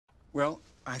Well,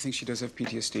 I think she does have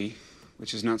PTSD,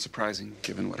 which is not surprising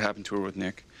given what happened to her with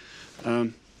Nick.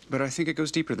 But I think it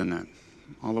goes deeper than that,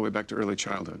 all the way back to early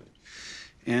childhood.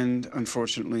 And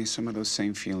unfortunately, some of those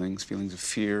same feelings, feelings of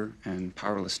fear and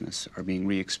powerlessness, are being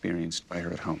re-experienced by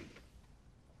her at home.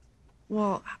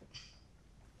 Well,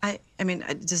 I mean,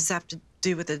 does this have to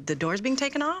do with the doors being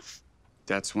taken off?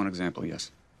 That's one example,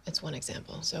 yes. It's one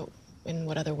example. So in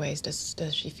what other ways does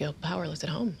she feel powerless at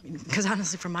home? Because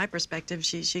honestly, from my perspective,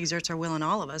 she exerts her will on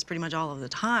all of us pretty much all of the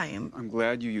time. I'm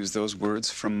glad you used those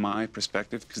words, from my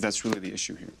perspective, because that's really the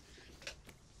issue here.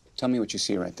 Tell me what you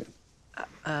see right there.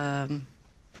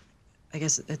 I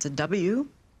guess it's a W.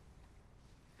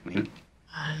 Me?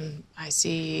 I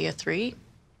see a 3.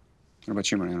 What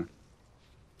about you, Mariana?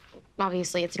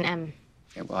 Obviously, it's an M.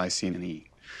 Yeah, well, I see an E.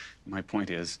 My point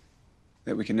is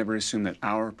that we can never assume that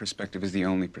our perspective is the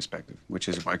only perspective, which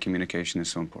is why communication is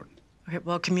so important. Okay,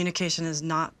 well, communication is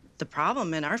not the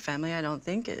problem in our family, I don't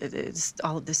think. It's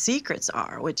all of the secrets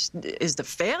are, which is the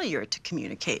failure to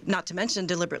communicate, not to mention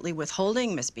deliberately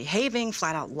withholding, misbehaving,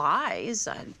 flat-out lies.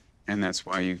 And that's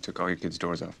why you took all your kids'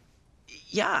 doors off?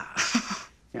 Yeah.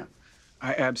 Yeah.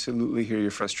 I absolutely hear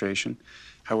your frustration.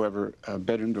 However,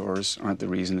 bedroom doors aren't the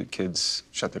reason that kids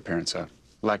shut their parents out.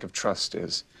 Lack of trust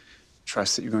is.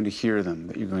 Trust that you're going to hear them,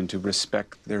 that you're going to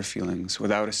respect their feelings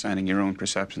without assigning your own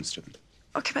perceptions to them.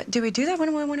 Okay, but do we do that?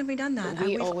 When have we done that?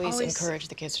 We always encourage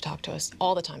the kids to talk to us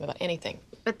all the time about anything.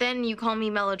 But then you call me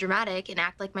melodramatic and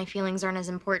act like my feelings aren't as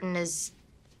important as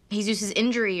Jesus'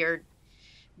 injury or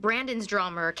Brandon's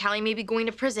drama or Callie maybe going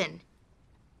to prison.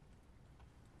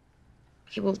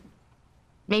 Okay, well,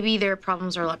 maybe their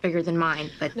problems are a lot bigger than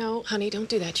mine, but... No, honey, don't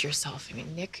do that to yourself. I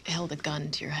mean, Nick held a gun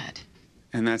to your head.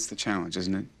 And that's the challenge,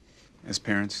 isn't it? As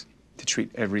parents, to treat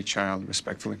every child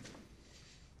respectfully.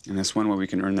 And that's one way we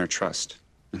can earn their trust.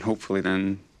 And hopefully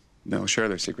then they'll share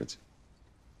their secrets.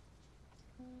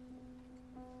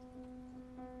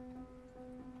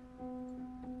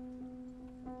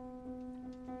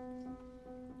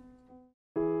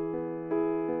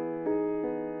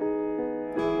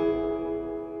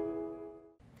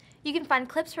 You can find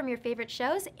clips from your favorite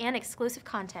shows and exclusive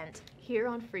content here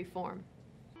on Freeform.